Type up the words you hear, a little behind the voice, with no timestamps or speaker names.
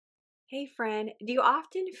Hey friend, do you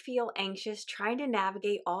often feel anxious trying to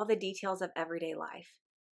navigate all the details of everyday life?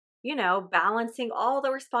 Balancing all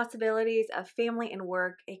the responsibilities of family and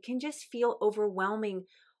work, it can just feel overwhelming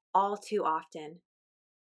all too often.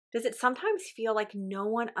 Does it sometimes feel like no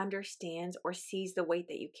one understands or sees the weight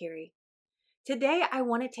that you carry? Today, I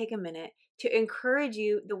want to take a minute to encourage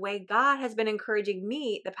you the way God has been encouraging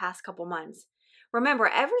me the past couple months. Remember,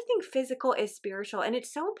 everything physical is spiritual, and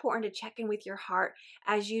it's so important to check in with your heart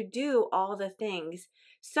as you do all the things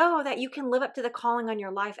so that you can live up to the calling on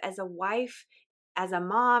your life as a wife, as a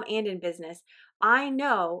mom, and in business. I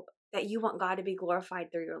know that you want God to be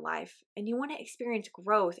glorified through your life, and you want to experience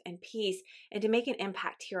growth and peace and to make an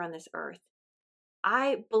impact here on this earth.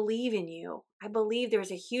 I believe in you. I believe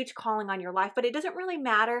there's a huge calling on your life, but it doesn't really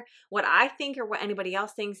matter what I think or what anybody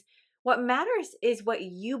else thinks. What matters is what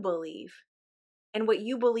you believe and what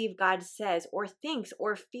you believe God says or thinks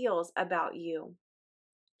or feels about you.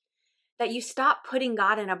 That you stop putting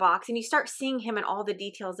God in a box and you start seeing Him in all the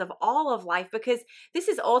details of all of life, because this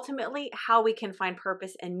is ultimately how we can find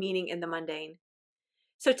purpose and meaning in the mundane.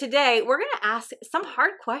 So today we're going to ask some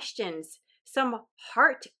hard questions, some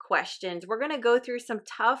heart questions. We're going to go through some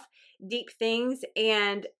tough, deep things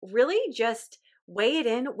and really just weigh it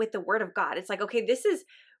in with the Word of God. It's like, okay, this is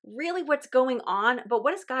really what's going on, but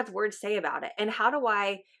what does God's Word say about it? And how do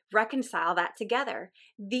I reconcile that together?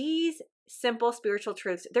 These simple spiritual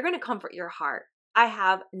truths, they're going to comfort your heart. I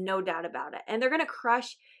have no doubt about it. And they're going to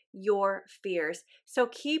crush your fears. So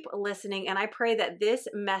keep listening. And I pray that this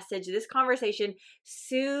message, this conversation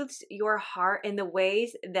soothes your heart in the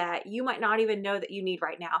ways that you might not even know that you need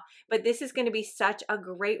right now. But this is going to be such a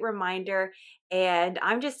great reminder. And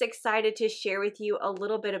I'm just excited to share with you a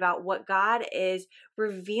little bit about what God is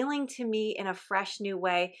revealing to me in a fresh new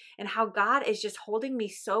way and how God is just holding me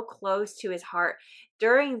so close to His heart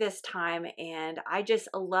during this time. And I just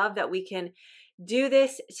love that we can do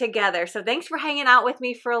this together. So thanks for hanging out with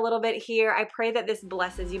me for a little bit here. I pray that this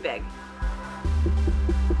blesses you big.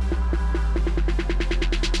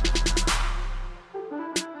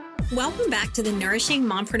 Welcome back to the Nourishing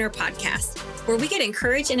Mompreneur podcast, where we get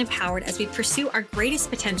encouraged and empowered as we pursue our greatest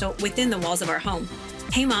potential within the walls of our home.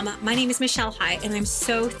 Hey mama, my name is Michelle High, and I'm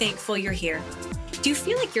so thankful you're here. Do you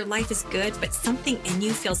feel like your life is good, but something in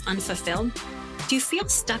you feels unfulfilled? Do you feel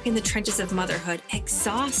stuck in the trenches of motherhood,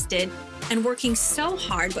 exhausted and working so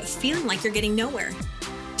hard, but feeling like you're getting nowhere?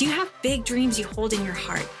 Do you have big dreams you hold in your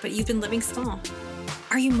heart, but you've been living small?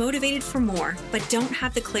 Are you motivated for more, but don't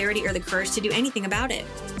have the clarity or the courage to do anything about it?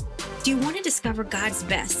 Do you want to discover God's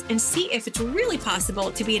best and see if it's really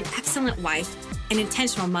possible to be an excellent wife, an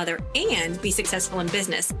intentional mother, and be successful in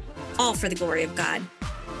business, all for the glory of God?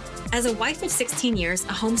 As a wife of 16 years,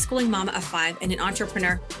 a homeschooling mama of 5, and an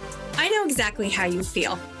entrepreneur, I know exactly how you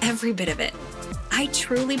feel, every bit of it. I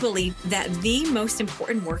truly believe that the most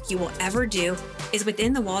important work you will ever do is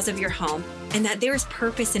within the walls of your home, and that there is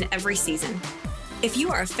purpose in every season. If you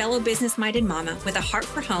are a fellow business-minded mama with a heart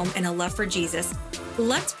for home and a love for Jesus,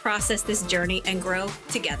 let's process this journey and grow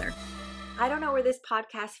together. I don't know where this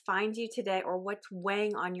podcast finds you today or what's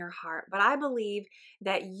weighing on your heart, but I believe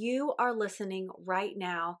that you are listening right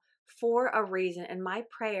now for a reason. And my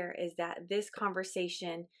prayer is that this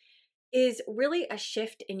conversation is really a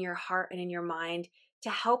shift in your heart and in your mind to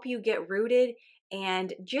help you get rooted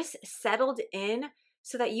and just settled in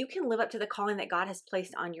so that you can live up to the calling that God has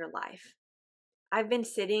placed on your life. I've been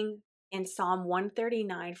sitting in Psalm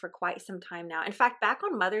 139 for quite some time now. In fact, back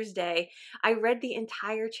on Mother's Day, I read the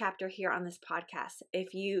entire chapter here on this podcast.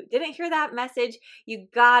 If you didn't hear that message, you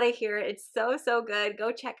gotta hear it. It's so, so good.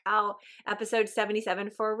 Go check out episode 77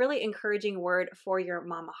 for a really encouraging word for your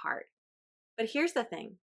mama heart. But here's the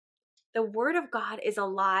thing. The Word of God is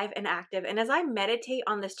alive and active. And as I meditate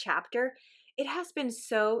on this chapter, it has been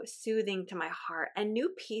so soothing to my heart. And new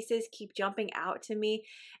pieces keep jumping out to me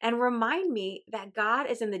and remind me that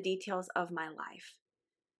God is in the details of my life.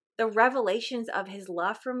 The revelations of His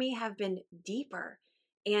love for me have been deeper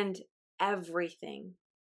and everything.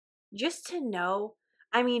 Just to know,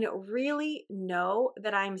 really know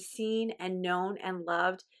that I'm seen and known and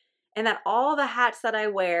loved, and that all the hats that I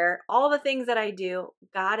wear, all the things that I do,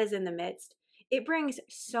 God is in the midst. It brings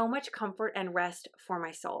so much comfort and rest for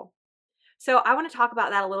my soul. So I want to talk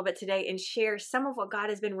about that a little bit today and share some of what God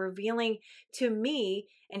has been revealing to me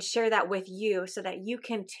and share that with you so that you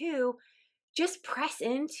can too just press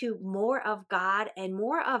into more of God and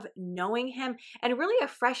more of knowing Him and really a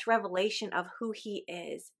fresh revelation of who He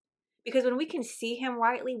is. Because when we can see Him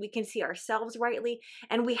rightly, we can see ourselves rightly,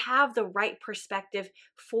 and we have the right perspective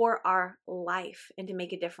for our life and to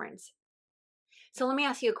make a difference. So let me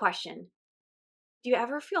ask you a question. Do you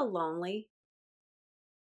ever feel lonely?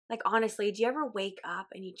 Like, honestly, do you ever wake up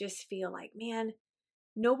and you just feel like, man,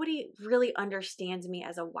 nobody really understands me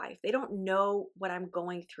as a wife? They don't know what I'm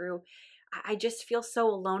going through. I just feel so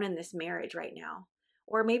alone in this marriage right now.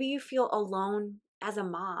 Or maybe you feel alone as a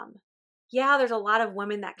mom. Yeah, there's a lot of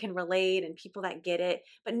women that can relate and people that get it,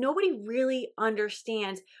 but nobody really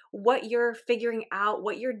understands what you're figuring out,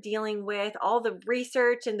 what you're dealing with, all the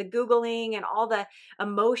research and the Googling and all the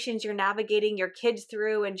emotions you're navigating your kids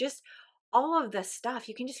through, and just all of the stuff.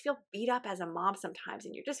 You can just feel beat up as a mom sometimes,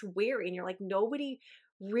 and you're just weary, and you're like, nobody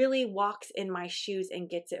really walks in my shoes and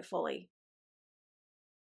gets it fully.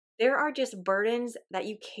 There are just burdens that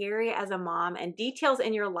you carry as a mom and details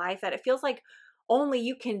in your life that it feels like only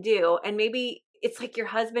you can do. And maybe it's like your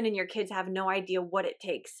husband and your kids have no idea what it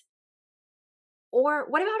takes. Or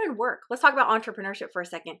what about in work? Let's talk about entrepreneurship for a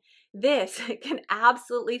second. This can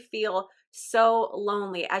absolutely feel so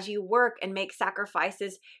lonely as you work and make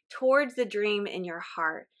sacrifices towards the dream in your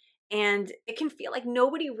heart. And it can feel like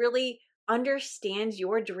nobody really understands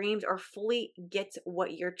your dreams or fully gets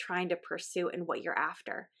what you're trying to pursue and what you're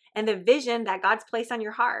after and the vision that God's placed on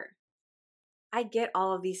your heart. I get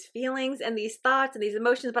all of these feelings and these thoughts and these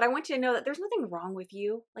emotions, but I want you to know that there's nothing wrong with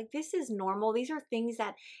you. Like, this is normal. These are things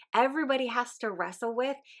that everybody has to wrestle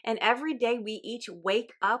with. And every day we each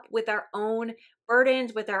wake up with our own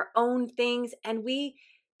burdens, with our own things, and we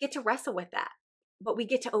get to wrestle with that. But we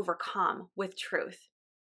get to overcome with truth.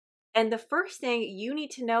 And the first thing you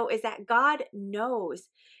need to know is that God knows,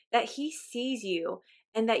 that He sees you,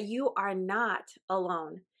 and that you are not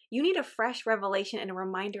alone. You need a fresh revelation and a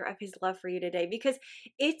reminder of His love for you today, because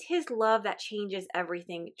it's His love that changes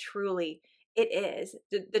everything. Truly, it is.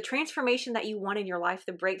 The transformation that you want in your life,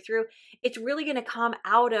 the breakthrough, it's really going to come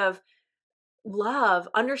out of love,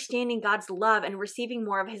 understanding God's love and receiving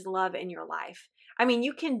more of His love in your life. I mean,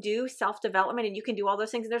 you can do self-development and you can do all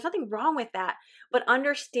those things, and there's nothing wrong with that. But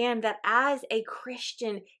understand that as a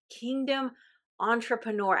Christian kingdom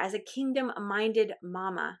entrepreneur, as a kingdom-minded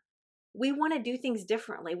mama, we want to do things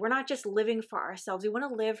differently. We're not just living for ourselves. We want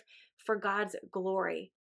to live for God's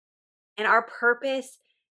glory. And our purpose,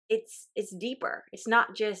 it's deeper. It's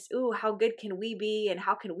not just, ooh, how good can we be and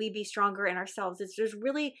how can we be stronger in ourselves? There's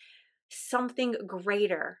really something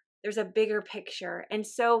greater. There's a bigger picture. And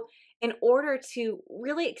so in order to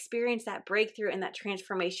really experience that breakthrough and that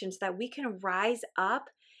transformation so that we can rise up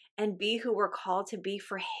and be who we're called to be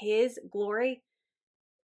for His glory,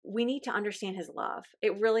 we need to understand His love.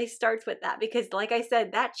 It really starts with that, because like I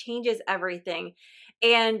said, that changes everything.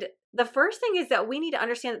 And the first thing is that we need to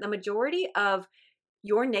understand that the majority of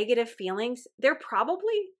your negative feelings, they're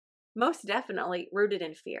probably most definitely rooted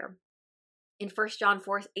in fear. In 1 John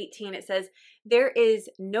 4:18, it says, there is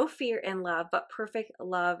no fear in love, but perfect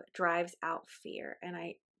love drives out fear. And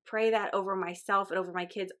I pray that over myself and over my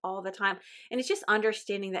kids all the time. And it's just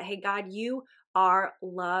understanding that, hey, God, you are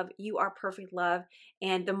love. You are perfect love.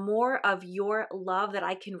 And the more of your love that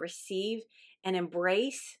I can receive and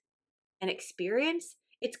embrace and experience,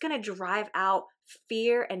 it's going to drive out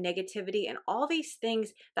fear and negativity and all these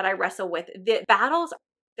things that I wrestle with. The battles,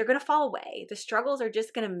 they're going to fall away. The struggles are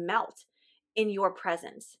just going to melt in your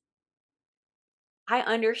presence. I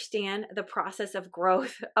understand the process of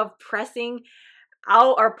growth, of pressing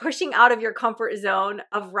out or pushing out of your comfort zone,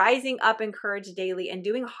 of rising up in courage daily and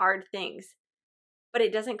doing hard things. But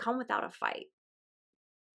it doesn't come without a fight.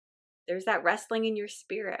 There's that wrestling in your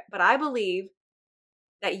spirit. But I believe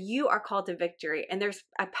that you are called to victory. And there's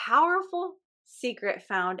a powerful secret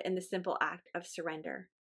found in the simple act of surrender.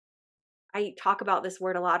 I talk about this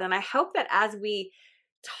word a lot, and I hope that as we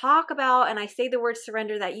talk about and I say the word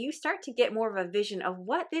surrender, that you start to get more of a vision of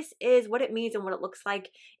what this is, what it means, and what it looks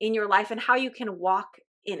like in your life and how you can walk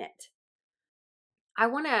in it. I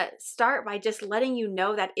want to start by just letting you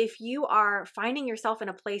know that if you are finding yourself in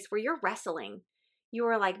a place where you're wrestling, you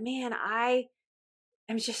are like, man,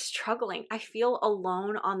 I'm just struggling. I feel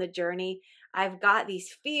alone on the journey. I've got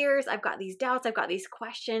these fears. I've got these doubts. I've got these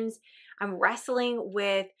questions. I'm wrestling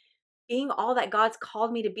with being all that God's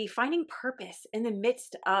called me to be, finding purpose in the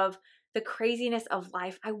midst of the craziness of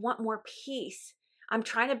life. I want more peace. I'm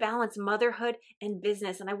trying to balance motherhood and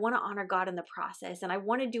business, and I want to honor God in the process, and I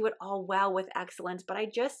want to do it all well with excellence, but I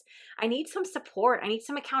need some support. I need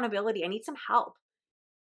some accountability. I need some help.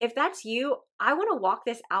 If that's you, I want to walk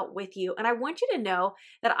this out with you. And I want you to know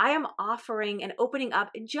that I am offering and opening up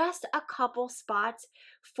just a couple spots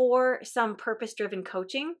for some purpose-driven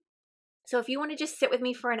coaching. So if you want to just sit with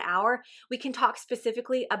me for an hour, we can talk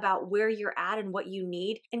specifically about where you're at and what you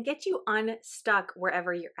need and get you unstuck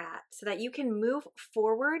wherever you're at so that you can move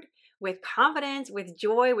forward with confidence, with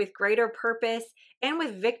joy, with greater purpose, and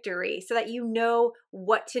with victory so that you know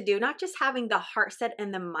what to do, not just having the heart set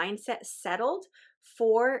and the mindset settled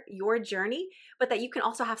for your journey, but that you can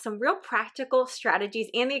also have some real practical strategies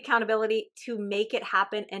and the accountability to make it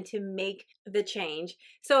happen and to make the change.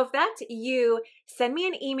 So if that's you, send me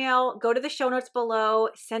an email, go to the show notes below,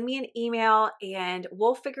 send me an email, and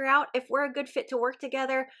we'll figure out if we're a good fit to work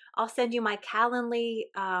together. I'll send you my Calendly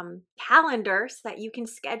calendar so that you can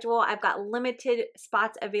schedule. I've got limited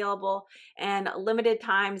spots available and limited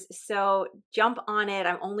times, so jump on it.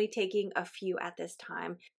 I'm only taking a few at this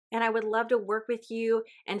time. And I would love to work with you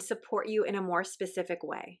and support you in a more specific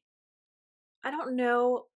way. I don't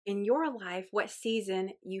know in your life what season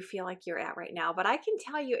you feel like you're at right now, but I can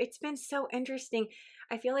tell you it's been so interesting.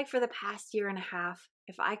 I feel like for the past year and a half,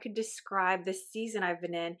 if I could describe the season I've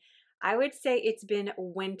been in, I would say it's been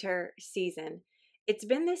winter season. It's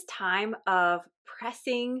been this time of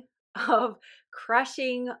pressing, of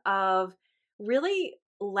crushing, of really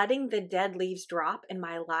letting the dead leaves drop in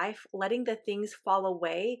my life, letting the things fall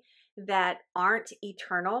away that aren't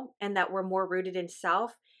eternal and that were more rooted in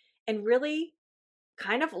self, and really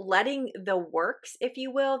kind of letting the works, if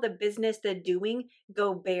you will, the business, the doing,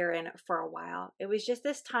 go barren for a while. It was just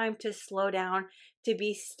this time to slow down, to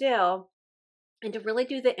be still, and to really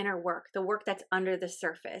do the inner work, the work that's under the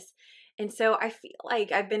surface. And so I feel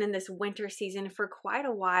like I've been in this winter season for quite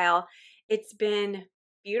a while. It's been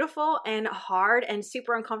beautiful and hard and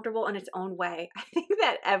super uncomfortable in its own way. I think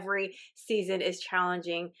that every season is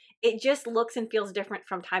challenging. It just looks and feels different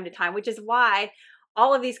from time to time, which is why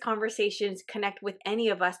all of these conversations connect with any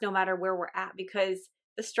of us, no matter where we're at, because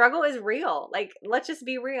the struggle is real. Like, let's just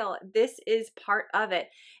be real. This is part of it.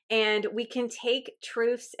 And we can take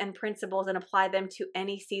truths and principles and apply them to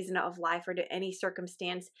any season of life or to any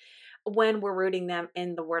circumstance when we're rooting them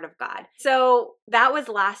in the Word of God. So that was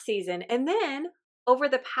last season. And then over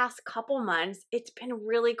the past couple months, it's been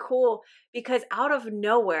really cool because out of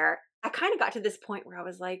nowhere, I kind of got to this point where I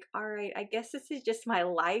was like, all right, I guess this is just my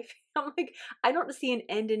life. I'm like, I don't see an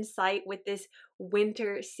end in sight with this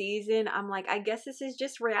winter season. I'm like, I guess this is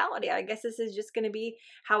just reality. I guess this is just going to be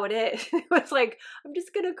how it is. It's like, I'm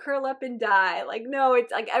just going to curl up and die. Like, no,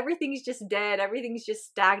 it's like everything's just dead. Everything's just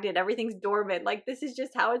stagnant. Everything's dormant. Like, this is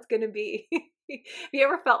just how it's going to be. Have you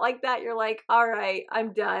ever felt like that? You're like, all right,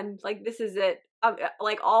 I'm done. Like, this is it.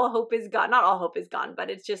 Like, all hope is gone. Not all hope is gone, but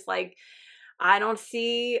it's just like, I don't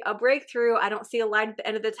see a breakthrough. I don't see a light at the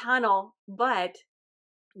end of the tunnel. But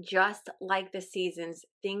just like the seasons,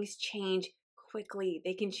 things change quickly.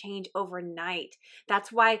 They can change overnight.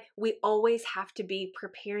 That's why we always have to be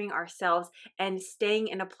preparing ourselves and staying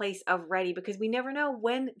in a place of ready, because we never know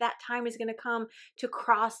when that time is going to come to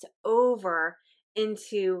cross over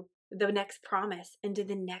into the next promise, into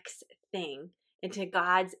the next thing, into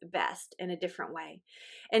God's best in a different way.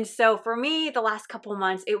 And so for me, the last couple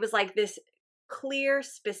months, it was like this clear,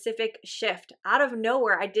 specific shift out of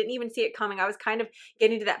nowhere. I didn't even see it coming. I was kind of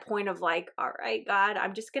getting to that point of like, all right, God,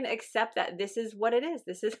 I'm just going to accept that this is what it is.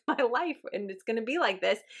 This is my life and it's going to be like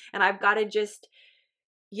this. And I've got to just,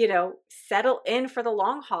 settle in for the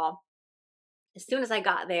long haul. As soon as I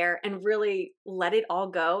got there and really let it all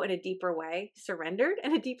go in a deeper way, surrendered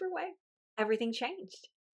in a deeper way, everything changed.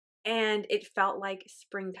 And it felt like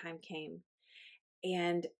springtime came.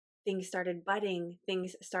 And things started budding,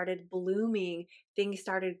 things started blooming, things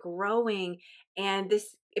started growing, and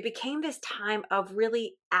it became this time of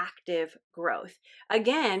really active growth.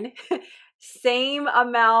 Again, same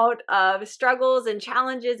amount of struggles and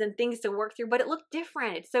challenges and things to work through, but it looked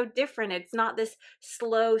different. It's so different. It's not this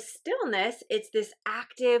slow stillness, it's this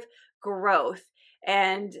active growth.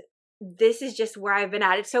 And this is just where I've been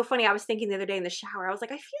at. It's so funny. I was thinking the other day in the shower, I was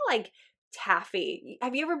like, I feel like taffy.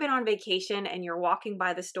 Have you ever been on vacation and you're walking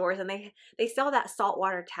by the stores and they sell that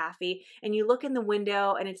saltwater taffy, and you look in the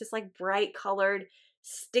window and it's just like bright colored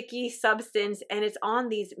sticky substance, and it's on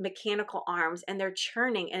these mechanical arms and they're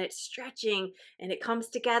churning and it's stretching and it comes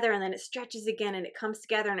together and then it stretches again and it comes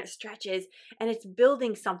together and it stretches, and it's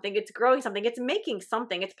building something, it's growing something, it's making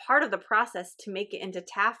something. It's part of the process to make it into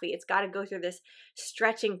taffy. It's got to go through this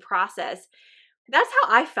stretching process. That's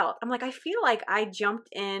how I felt. I'm like, I feel like I jumped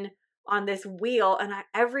in on this wheel, and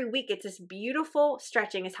every week it's this beautiful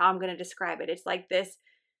stretching is how I'm going to describe it. It's like this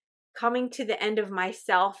coming to the end of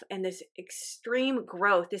myself and this extreme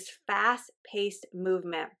growth, this fast-paced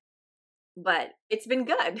movement. But it's been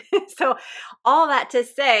good. So all that to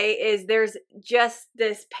say is there's just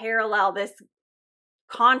this parallel, this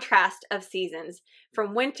contrast of seasons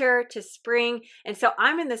from winter to spring. And so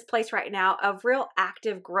I'm in this place right now of real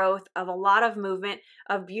active growth, of a lot of movement,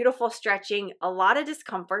 of beautiful stretching, a lot of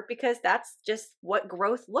discomfort, because that's just what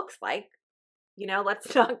growth looks like.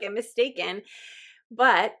 Let's not get mistaken.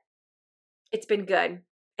 but it's been good.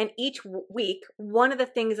 And each week, one of the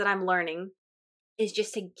things that I'm learning is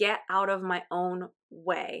just to get out of my own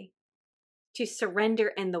way, to surrender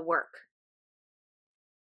in the work.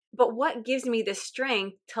 But what gives me the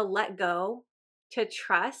strength to let go, to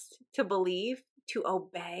trust, to believe, to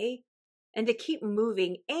obey, and to keep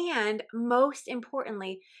moving, and most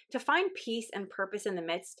importantly, to find peace and purpose in the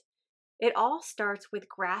midst? It all starts with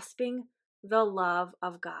grasping the love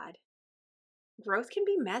of God. Growth can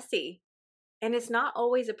be messy, and it's not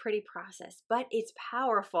always a pretty process, but it's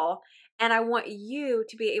powerful. And I want you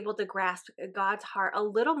to be able to grasp God's heart a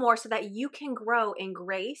little more so that you can grow in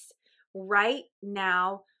grace right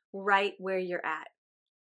now, right where you're at.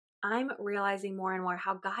 I'm realizing more and more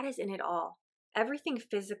how God is in it all. Everything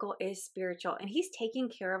physical is spiritual, and He's taking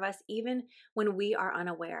care of us even when we are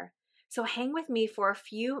unaware. So hang with me for a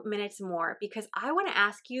few minutes more because I want to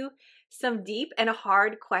ask you some deep and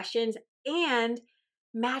hard questions and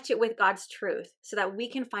match it with God's truth so that we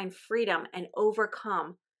can find freedom and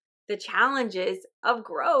overcome the challenges of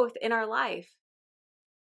growth in our life.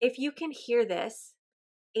 If you can hear this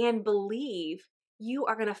and believe, you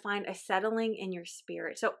are going to find a settling in your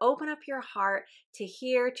spirit. So open up your heart to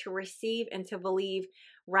hear, to receive, and to believe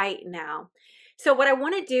right now. So what I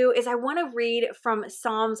want to do is I want to read from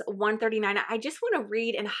Psalms 139. I just want to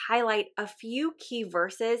read and highlight a few key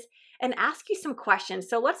verses and ask you some questions.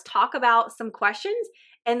 So let's talk about some questions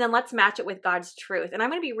and then let's match it with God's truth. And I'm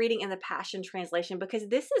going to be reading in the Passion Translation because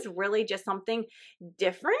this is really just something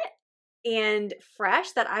different and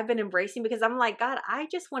fresh that I've been embracing because I'm like, God, I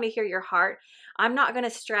just want to hear your heart. I'm not going to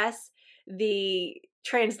stress the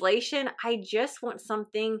translation. I just want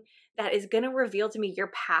something that is going to reveal to me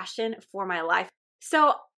your passion for my life.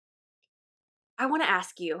 So I want to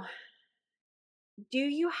ask you, do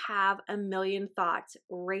you have a million thoughts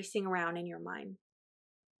racing around in your mind?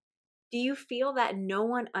 Do you feel that no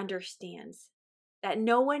one understands, that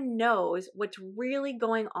no one knows what's really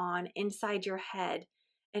going on inside your head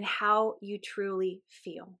and how you truly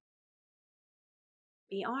feel?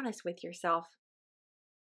 Be honest with yourself.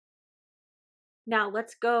 Now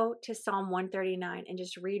let's go to Psalm 139 and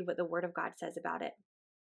just read what the Word of God says about it.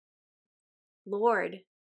 Lord,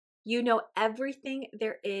 you know everything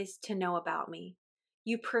there is to know about me.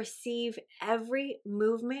 You perceive every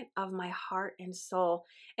movement of my heart and soul,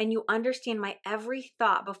 and you understand my every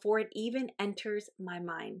thought before it even enters my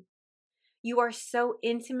mind. You are so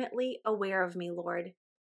intimately aware of me, Lord.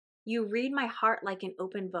 You read my heart like an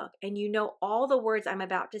open book, and you know all the words I'm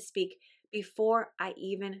about to speak before I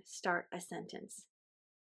even start a sentence.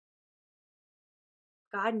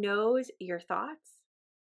 God knows your thoughts.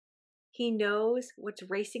 He knows what's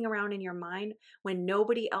racing around in your mind when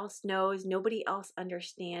nobody else knows, nobody else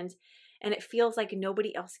understands, and it feels like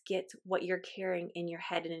nobody else gets what you're carrying in your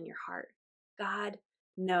head and in your heart. God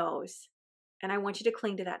knows. And I want you to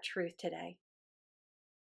cling to that truth today.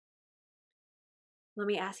 Let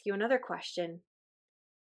me ask you another question.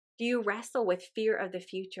 Do you wrestle with fear of the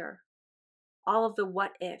future? All of the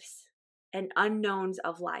what ifs and unknowns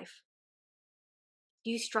of life?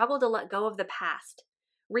 Do you struggle to let go of the past,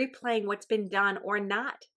 replaying what's been done or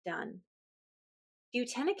not done? Do you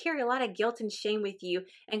tend to carry a lot of guilt and shame with you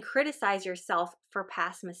and criticize yourself for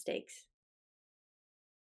past mistakes?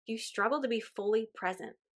 Do you struggle to be fully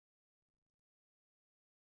present?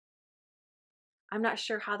 I'm not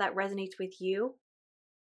sure how that resonates with you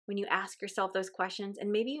when you ask yourself those questions,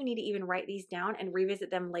 and maybe you need to even write these down and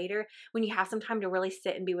revisit them later when you have some time to really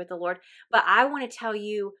sit and be with the Lord. But I want to tell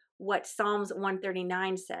you what Psalms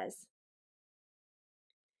 139 says.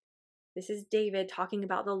 This is David talking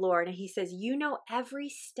about the Lord, and he says, you know every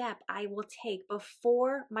step I will take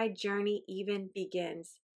before my journey even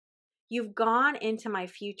begins. You've gone into my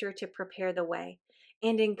future to prepare the way,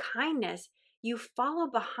 and in kindness, you follow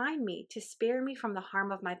behind me to spare me from the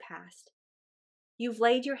harm of my past. You've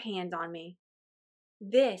laid your hand on me.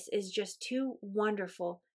 This is just too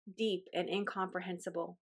wonderful, deep, and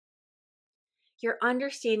incomprehensible. Your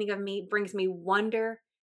understanding of me brings me wonder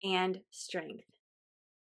and strength.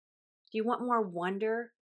 Do you want more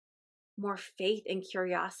wonder, more faith and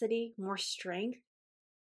curiosity, more strength?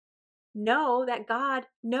 Know that God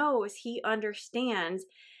knows. He understands.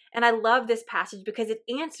 And I love this passage because it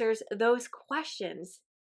answers those questions.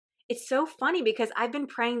 It's so funny because I've been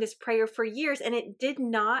praying this prayer for years and it did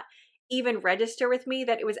not even register with me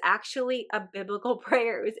that it was actually a biblical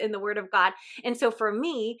prayer. It was in the Word of God. And so for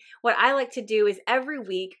me, what I like to do is every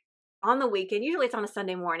week on the weekend, usually it's on a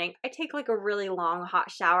Sunday morning, I take like a really long hot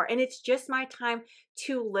shower and it's just my time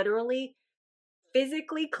to literally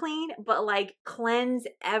physically clean, but like cleanse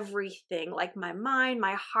everything, like my mind,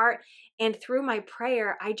 my heart. And through my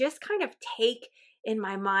prayer, I just kind of take in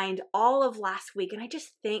my mind all of last week. And I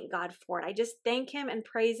just thank God for it. I just thank Him and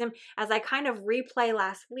praise Him. As I kind of replay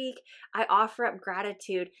last week, I offer up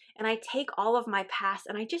gratitude and I take all of my past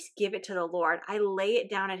and I just give it to the Lord. I lay it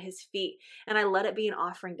down at His feet and I let it be an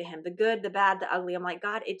offering to Him. The good, the bad, the ugly. I'm like,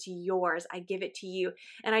 God, it's yours. I give it to you.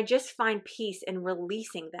 And I just find peace in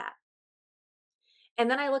releasing that. And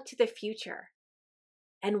then I look to the future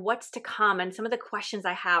and what's to come and some of the questions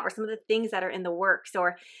I have or some of the things that are in the works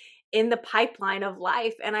or in the pipeline of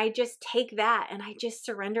life. And I just take that and I just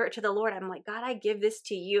surrender it to the Lord. I'm like, God, I give this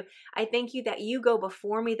to you. I thank you that you go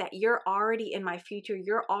before me, that you're already in my future.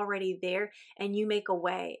 You're already there and you make a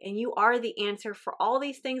way. And you are the answer for all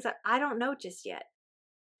these things that I don't know just yet.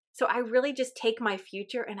 So I really just take my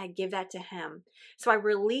future and I give that to Him. So I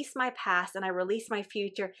release my past and I release my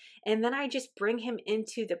future. And then I just bring Him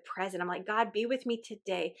into the present. I'm like, God, be with me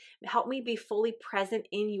today. Help me be fully present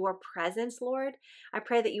in your presence, Lord. I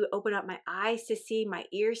pray that you open up my eyes to see, my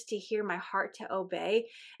ears to hear, my heart to obey.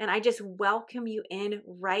 And I just welcome you in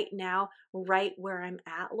right now, right where I'm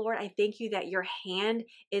at, Lord. I thank you that your hand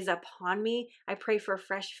is upon me. I pray for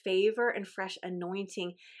fresh favor and fresh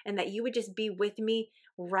anointing and that you would just be with me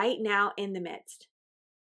right now in the midst.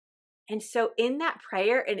 And so in that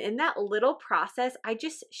prayer and in that little process, I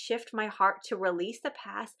just shift my heart to release the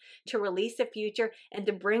past, to release the future, and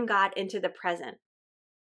to bring God into the present.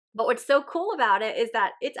 But what's so cool about it is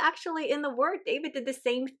that it's actually in the Word. David did the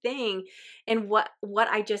same thing in what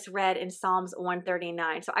I just read in Psalms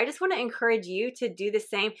 139. So I just want to encourage you to do the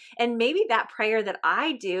same. And maybe that prayer that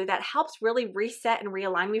I do that helps really reset and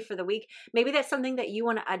realign me for the week, maybe that's something that you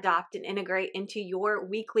want to adopt and integrate into your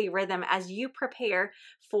weekly rhythm as you prepare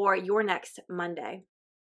for your next Monday.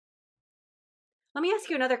 Let me ask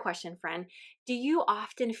you another question, friend. Do you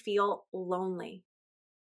often feel lonely?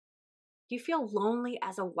 Do you feel lonely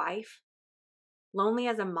as a wife? Lonely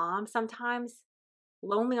as a mom sometimes?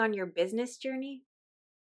 Lonely on your business journey?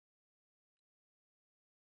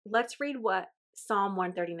 Let's read what Psalm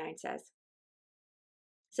 139 says. It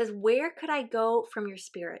says, "Where could I go from your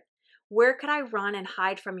spirit? Where could I run and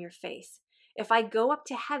hide from your face? If I go up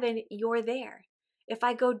to heaven, you're there. If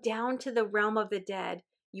I go down to the realm of the dead,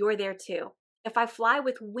 you're there too. If I fly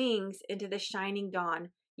with wings into the shining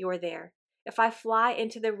dawn, you're there. If I fly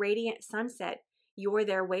into the radiant sunset, you're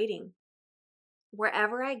there waiting.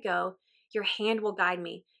 Wherever I go, your hand will guide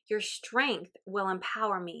me. Your strength will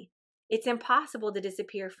empower me. It's impossible to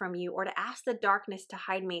disappear from you or to ask the darkness to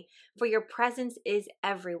hide me, for your presence is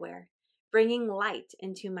everywhere, bringing light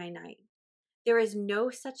into my night. There is no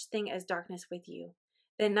such thing as darkness with you.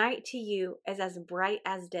 The night to you is as bright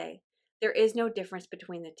as day. There is no difference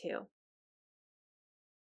between the two."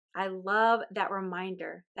 I love that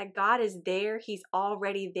reminder that God is there. He's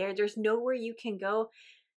already there. There's nowhere you can go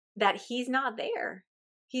that He's not there.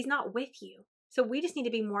 He's not with you. So we just need to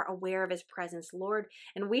be more aware of His presence, Lord.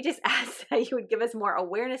 And we just ask that you would give us more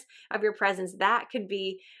awareness of your presence. That could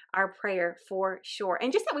be our prayer for sure.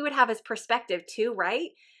 And just that we would have His perspective too, right?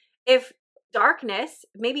 If darkness,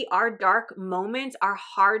 maybe our dark moments, our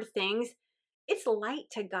hard things, it's light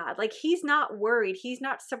to God. Like He's not worried. He's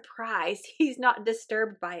not surprised. He's not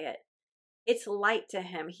disturbed by it. It's light to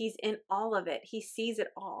Him. He's in all of it. He sees it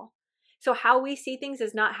all. So how we see things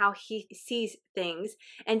is not how He sees things.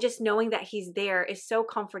 And just knowing that He's there is so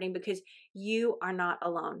comforting because you are not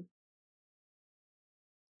alone.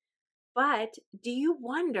 But do you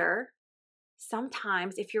wonder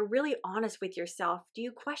sometimes, if you're really honest with yourself, do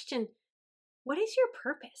you question, what is your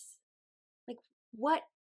purpose? Like, what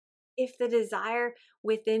if the desire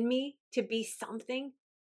within me to be something,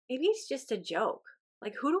 maybe it's just a joke?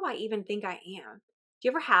 Like, who do I even think I am? Do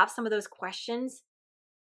you ever have some of those questions?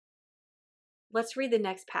 Let's read the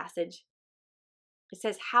next passage. It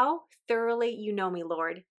says, "How thoroughly you know me,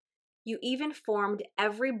 Lord. You even formed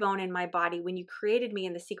every bone in my body when you created me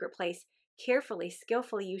in the secret place. Carefully,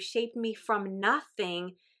 skillfully, you shaped me from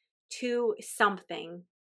nothing to something.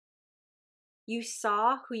 You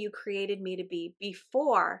saw who you created me to be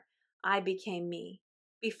before I became me.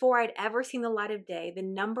 Before I'd ever seen the light of day, the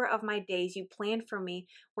number of my days you planned for me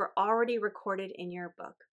were already recorded in your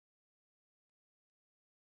book."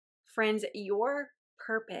 Friends, your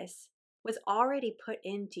purpose was already put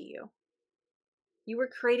into you. You were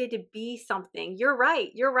created to be something. You're right.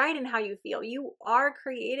 You're right in how you feel. You are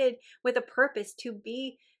created with a purpose to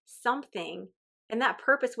be something. And that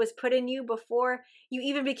purpose was put in you before you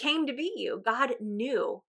even became to be you. God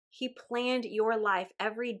knew. He planned your life,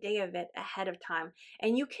 every day of it, ahead of time.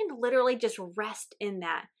 And you can literally just rest in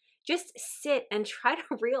that. Just sit and try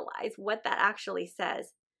to realize what that actually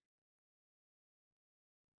says.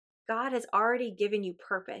 God has already given you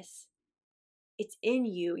purpose. It's in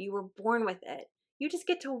you. You were born with it. You just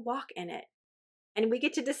get to walk in it. And we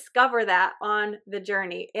get to discover that on the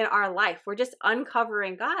journey in our life. We're just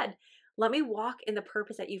uncovering, God, let me walk in the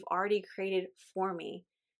purpose that you've already created for me.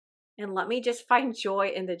 And let me just find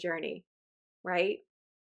joy in the journey, right?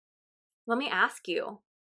 Let me ask you,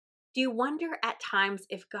 do you wonder at times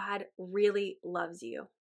if God really loves you?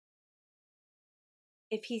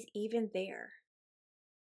 If he's even there?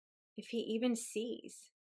 If he even sees?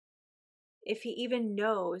 If he even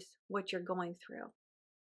knows what you're going through?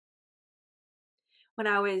 When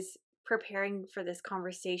I was preparing for this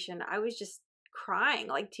conversation, I was just crying.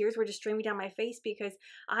 Like tears were just streaming down my face because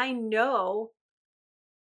I know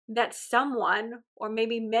that someone, or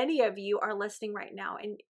maybe many of you, are listening right now.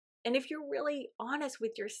 And if you're really honest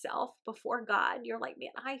with yourself before God, you're like,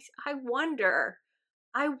 man, I wonder.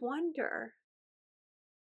 I wonder.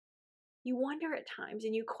 You wonder at times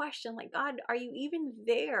and you question, like, God, are you even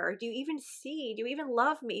there? Do you even see? Do you even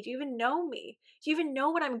love me? Do you even know me? Do you even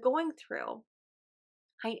know what I'm going through?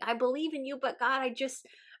 I believe in you, but God, I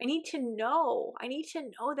need to know. I need to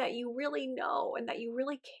know that you really know and that you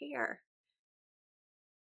really care.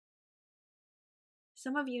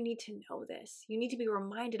 Some of you need to know this. You need to be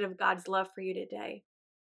reminded of God's love for you today.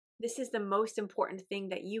 This is the most important thing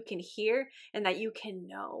that you can hear and that you can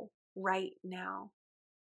know right now.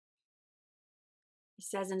 It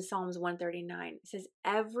says in Psalms 139, it says,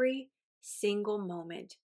 every single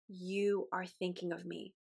moment you are thinking of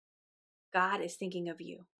me, God is thinking of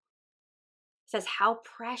you. It says, how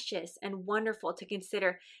precious and wonderful to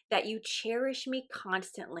consider that you cherish me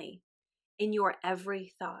constantly in your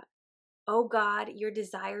every thought. Oh God, your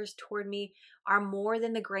desires toward me are more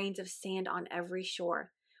than the grains of sand on every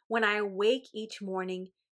shore. When I awake each morning,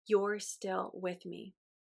 you're still with me.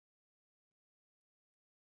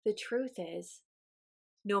 The truth is,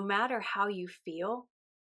 no matter how you feel,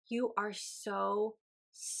 you are so,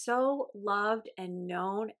 so loved and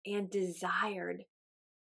known and desired.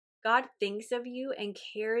 God thinks of you and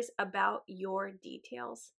cares about your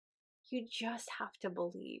details. You just have to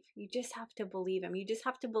believe. You just have to believe him. You just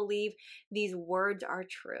have to believe these words are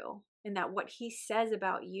true and that what he says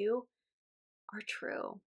about you are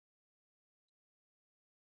true.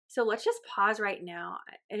 So let's just pause right now.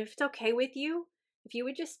 And if it's okay with you, if you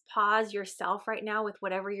would just pause yourself right now with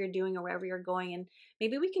whatever you're doing or wherever you're going, and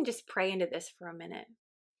maybe we can just pray into this for a minute.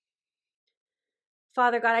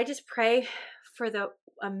 Father God, I just pray for the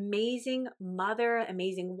amazing mother,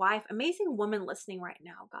 amazing wife, amazing woman listening right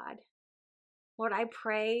now, God. Lord, I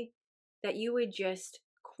pray that you would just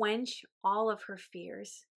quench all of her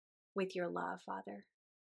fears with your love, Father.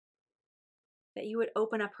 That you would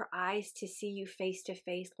open up her eyes to see you face to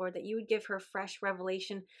face, Lord. That you would give her fresh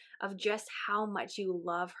revelation of just how much you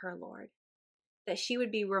love her, Lord. That she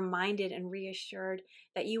would be reminded and reassured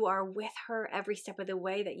that you are with her every step of the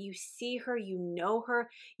way, that you see her, you know her,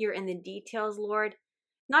 you're in the details, Lord.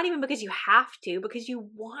 Not even because you have to, because you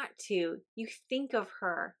want to. You think of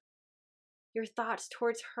her. Your thoughts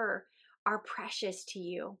towards her are precious to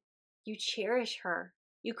you. You cherish her.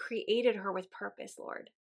 You created her with purpose, Lord.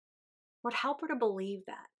 Lord, help her to believe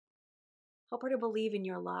that. Help her to believe in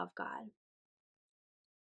your love, God.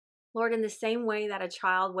 Lord, in the same way that a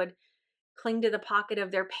child would cling to the pocket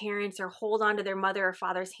of their parents or hold on to their mother or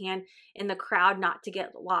father's hand in the crowd not to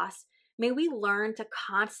get lost, may we learn to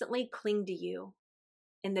constantly cling to you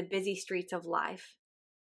in the busy streets of life.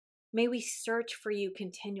 May we search for you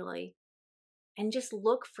continually and just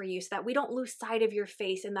look for you so that we don't lose sight of your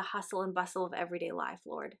face in the hustle and bustle of everyday life,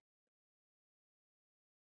 Lord.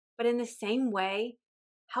 But in the same way,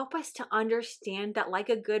 help us to understand that like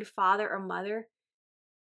a good father or mother,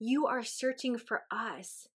 you are searching for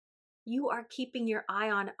us. You are keeping your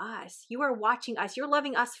eye on us. You are watching us. You're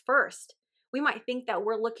loving us first. We might think that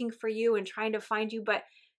we're looking for you and trying to find you, but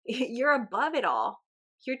you're above it all.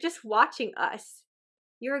 You're just watching us.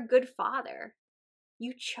 You're a good father.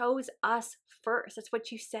 You chose us first. That's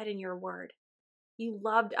what you said in your word. You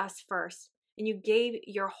loved us first, and you gave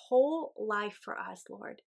your whole life for us,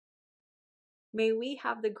 Lord. May we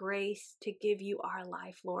have the grace to give you our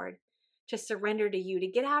life, Lord, to surrender to you, to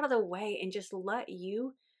get out of the way and just let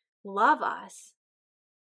you love us.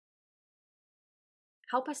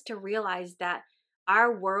 Help us to realize that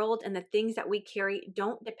our world and the things that we carry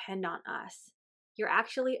don't depend on us. You're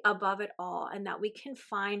actually above it all, and that we can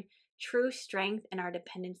find true strength in our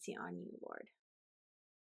dependency on you, Lord.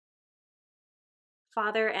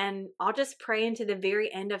 Father, and I'll just pray into the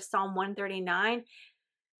very end of Psalm 139.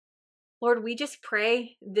 Lord, we just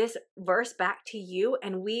pray this verse back to you,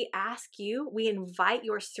 and we ask you, we invite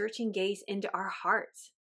your searching gaze into our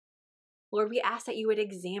hearts. Lord, we ask that you would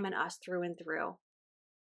examine us through and through.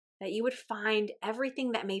 that you would find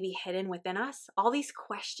everything that may be hidden within us, all these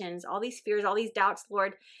questions, all these fears, all these doubts,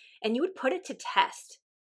 Lord, and you would put it to test.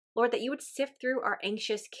 Lord, that you would sift through our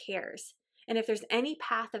anxious cares. And if there's any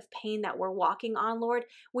path of pain that we're walking on, Lord,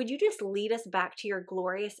 would you just lead us back to your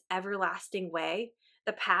glorious, everlasting way,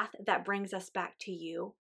 the path that brings us back to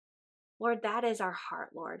you? Lord, that is our heart,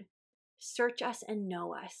 Lord. Search us and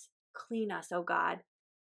know us. Clean us, oh God,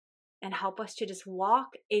 and help us to just walk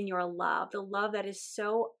in your love, the love that is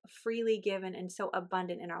so freely given and so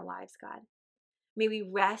abundant in our lives, God. May we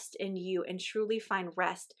rest in you and truly find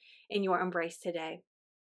rest in your embrace today.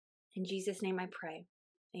 In Jesus' name I pray.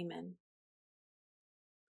 Amen.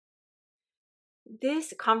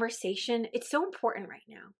 This conversation, it's so important right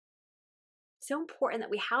now. So important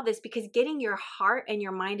that we have this, because getting your heart and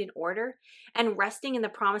your mind in order and resting in the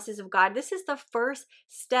promises of God, this is the first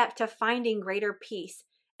step to finding greater peace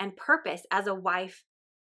and purpose as a wife,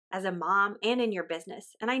 as a mom, and in your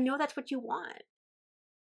business. And I know that's what you want.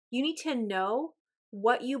 You need to know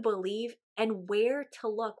what you believe and where to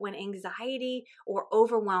look when anxiety or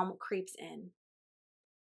overwhelm creeps in.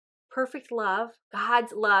 Perfect love,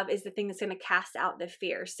 God's love, is the thing that's going to cast out the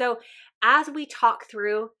fear. So as we talk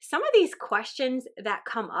through some of these questions that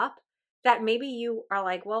come up that maybe you are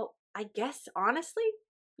like, well, I guess honestly,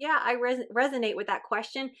 yeah, I resonate with that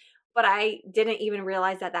question, but I didn't even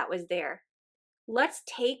realize that that was there. Let's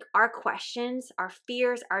take our questions, our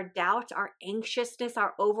fears, our doubts, our anxiousness,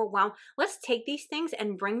 our overwhelm. Let's take these things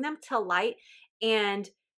and bring them to light and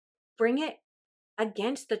bring it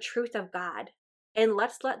against the truth of God. And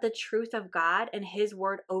let's let the truth of God and His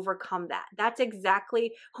word overcome that. That's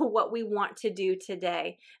exactly what we want to do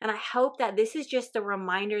today. And I hope that this is just the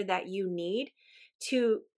reminder that you need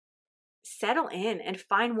to settle in and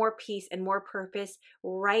find more peace and more purpose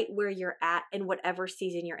right where you're at in whatever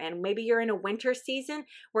season you're in. Maybe you're in a winter season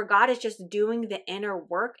where God is just doing the inner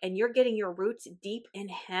work and you're getting your roots deep in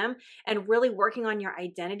Him and really working on your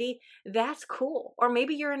identity. That's cool. Or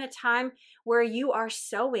maybe you're in a time where you are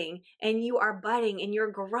sowing and you are budding and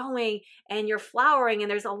you're growing and you're flowering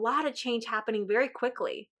and there's a lot of change happening very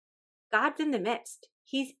quickly. God's in the midst.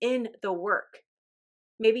 He's in the work.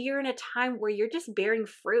 Maybe you're in a time where you're just bearing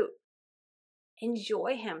fruit.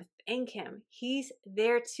 Enjoy Him. Thank Him. He's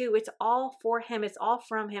there too. It's all for Him. It's all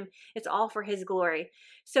from Him. It's all for His glory.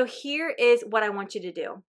 So here is what I want you to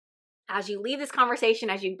do. As you leave this conversation,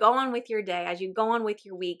 as you go on with your day, as you go on with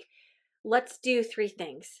your week, let's do 3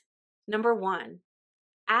 things. Number 1,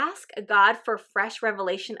 ask God for fresh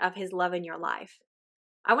revelation of His love in your life.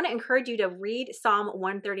 I want to encourage you to read Psalm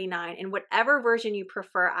 139 in whatever version you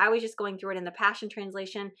prefer. I was just going through it in the Passion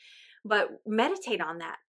Translation, but meditate on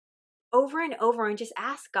that over and over and just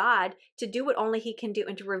ask God to do what only He can do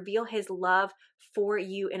and to reveal His love for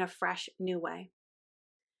you in a fresh new way.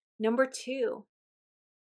 Number 2,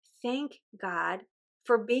 thank God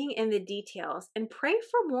for being in the details and pray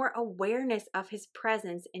for more awareness of His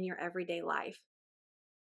presence in your everyday life.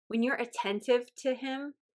 When you're attentive to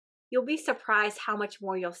Him, you'll be surprised how much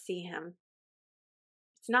more you'll see Him.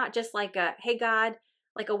 It's not just like a, hey God,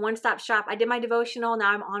 like a one-stop shop. I did my devotional,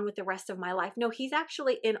 now I'm on with the rest of my life. No, He's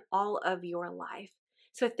actually in all of your life.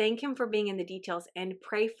 So thank Him for being in the details and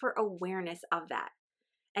pray for awareness of that.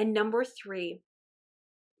 And number 3,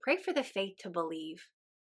 pray for the faith to believe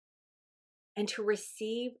and to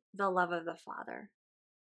receive the love of the Father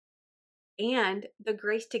and the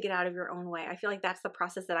grace to get out of your own way. I feel like that's the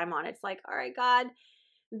process that I'm on. It's like, all right, God,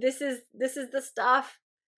 this is the stuff.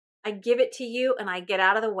 I give it to you and I get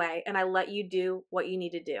out of the way and I let you do what you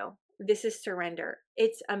need to do. This is surrender.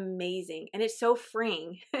 It's amazing. And it's so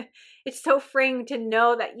freeing. It's so freeing to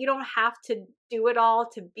know that you don't have to do it all,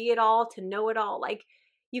 to be it all, to know it all. Like,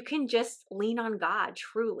 you can just lean on God,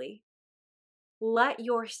 truly. Let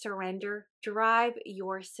your surrender drive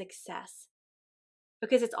your success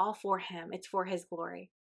because it's all for Him. It's for His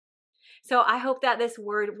glory. So I hope that this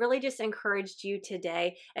word really just encouraged you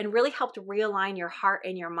today and really helped realign your heart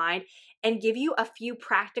and your mind and give you a few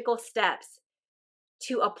practical steps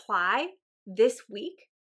to apply this week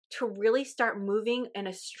to really start moving in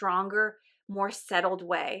a stronger, more settled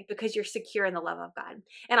way because you're secure in the love of God.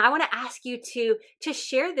 And I want to ask you to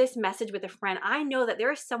share this message with a friend. I know that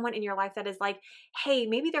there is someone in your life that is like, hey,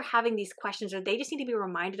 maybe they're having these questions or they just need to be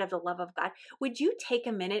reminded of the love of God. Would you take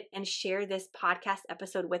a minute and share this podcast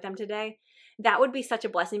episode with them today? That would be such a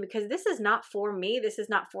blessing because this is not for me. This is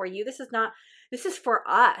not for you. This is for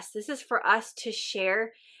us. This is for us to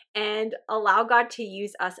share and allow God to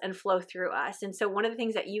use us and flow through us. And so one of the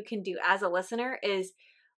things that you can do as a listener is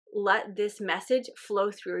let this message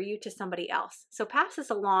flow through you to somebody else. So pass this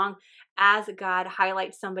along as God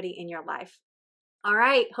highlights somebody in your life. All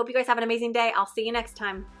right. Hope you guys have an amazing day. I'll see you next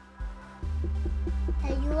time.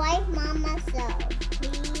 If you like Mama So,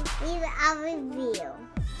 please leave a review.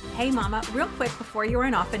 Hey Mama, real quick before you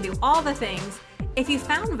run off and do all the things, if you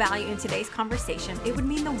found value in today's conversation, it would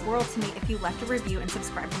mean the world to me if you left a review and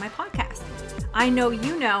subscribed to my podcast. I know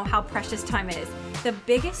you know how precious time is. The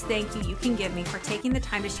biggest thank you can give me for taking the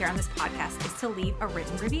time to share on this podcast is to leave a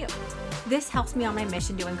written review. This helps me on my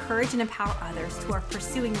mission to encourage and empower others who are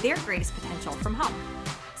pursuing their greatest potential from home.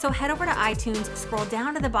 So head over to iTunes, scroll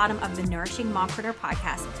down to the bottom of the Nourishing Mompreneur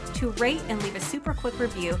podcast to rate and leave a super quick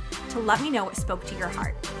review to let me know what spoke to your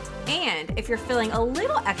heart. And if you're feeling a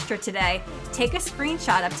little extra today, take a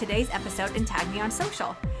screenshot of today's episode and tag me on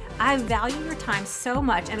social. I value your time so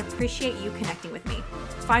much and appreciate you connecting with me.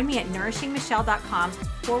 Find me at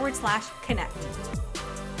nourishingmichelle.com/connect.